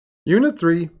Unit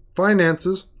 3,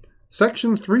 Finances,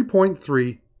 Section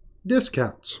 3.3,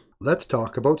 Discounts. Let's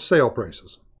talk about sale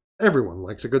prices. Everyone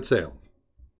likes a good sale.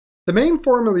 The main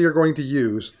formula you're going to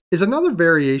use is another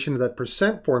variation of that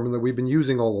percent formula we've been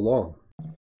using all along.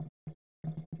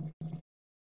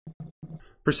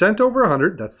 Percent over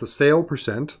 100, that's the sale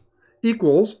percent,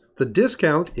 equals the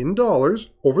discount in dollars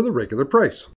over the regular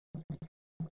price.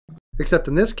 Except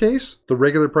in this case, the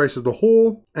regular price is the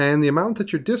whole, and the amount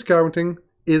that you're discounting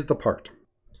is the part.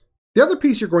 The other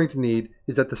piece you're going to need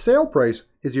is that the sale price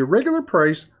is your regular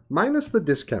price minus the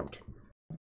discount.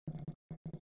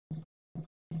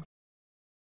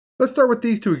 Let's start with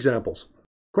these two examples.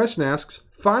 Question asks,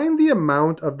 find the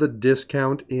amount of the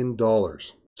discount in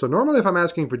dollars. So normally if I'm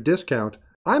asking for discount,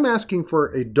 I'm asking for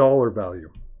a dollar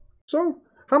value. So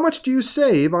how much do you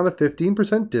save on a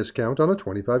 15% discount on a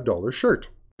 $25 shirt?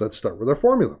 Let's start with our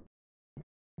formula.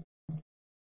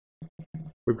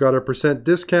 We've got our percent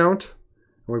discount,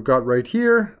 and we've got right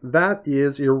here, that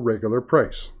is your regular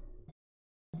price.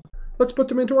 Let's put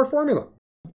them into our formula.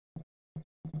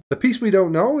 The piece we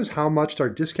don't know is how much our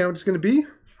discount is going to be,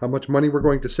 how much money we're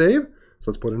going to save,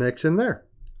 so let's put an x in there.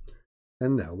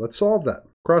 And now let's solve that.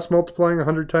 Cross multiplying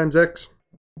 100 times x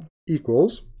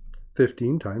equals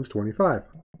 15 times 25.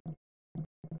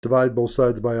 Divide both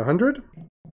sides by 100.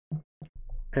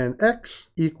 And x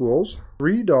equals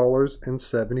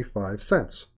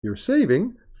 $3.75. You're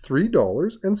saving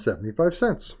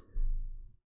 $3.75.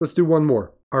 Let's do one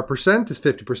more. Our percent is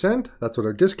 50%. That's what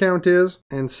our discount is.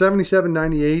 And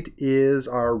 $77.98 is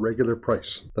our regular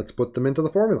price. Let's put them into the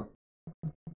formula.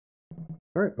 All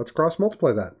right, let's cross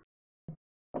multiply that.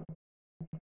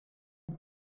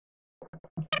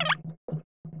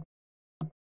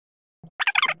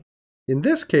 In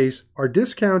this case, our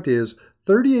discount is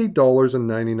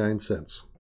 $38.99.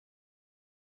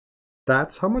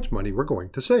 That's how much money we're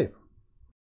going to save.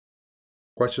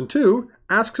 Question 2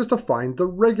 asks us to find the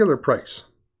regular price.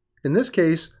 In this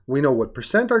case, we know what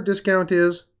percent our discount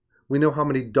is, we know how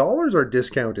many dollars our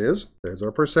discount is, there's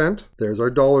our percent, there's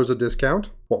our dollars of discount.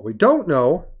 What we don't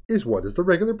know is what is the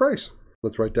regular price.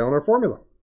 Let's write down our formula.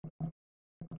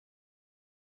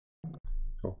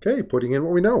 Okay, putting in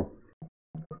what we know.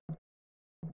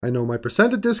 I know my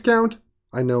percent of discount.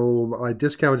 I know my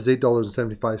discount is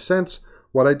 $8.75.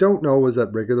 What I don't know is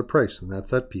that regular price, and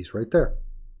that's that piece right there.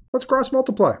 Let's cross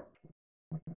multiply.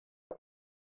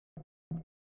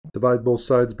 Divide both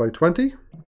sides by 20.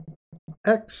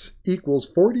 X equals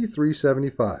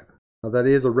 $43.75. Now that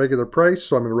is a regular price,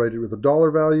 so I'm going to write it with a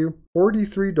dollar value,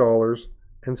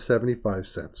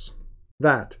 $43.75.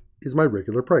 That is my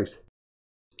regular price.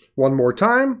 One more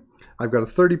time. I've got a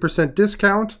 30%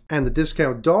 discount, and the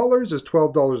discount dollars is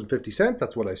 $12.50.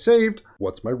 That's what I saved.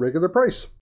 What's my regular price?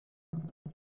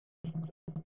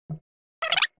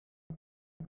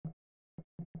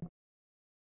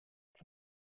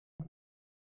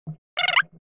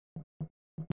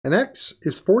 And X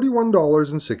is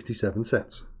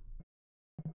 $41.67.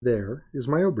 There is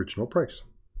my original price.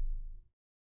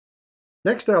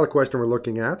 Next style of question we're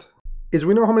looking at is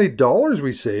we know how many dollars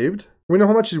we saved. We know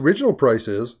how much the original price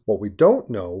is. What we don't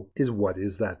know is what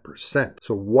is that percent.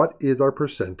 So what is our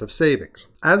percent of savings?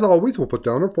 As always, we'll put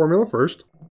down our formula first.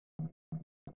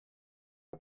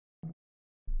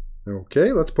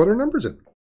 Okay, let's put our numbers in.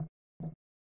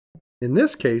 In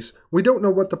this case, we don't know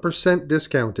what the percent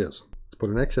discount is. Let's put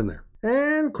an X in there.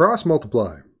 And cross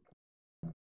multiply.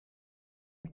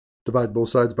 Divide both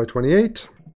sides by 28.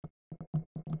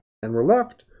 And we're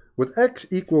left with X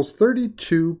equals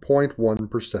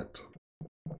 32.1%.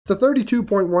 It's a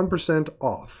 32.1%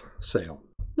 off sale.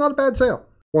 Not a bad sale.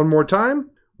 One more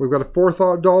time. We've got a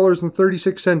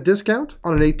 $4.36 discount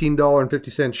on an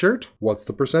 $18.50 shirt. What's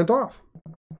the percent off?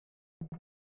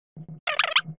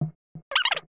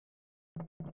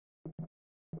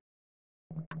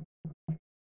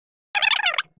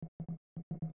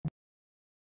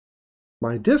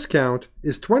 My discount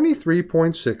is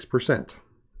 23.6%.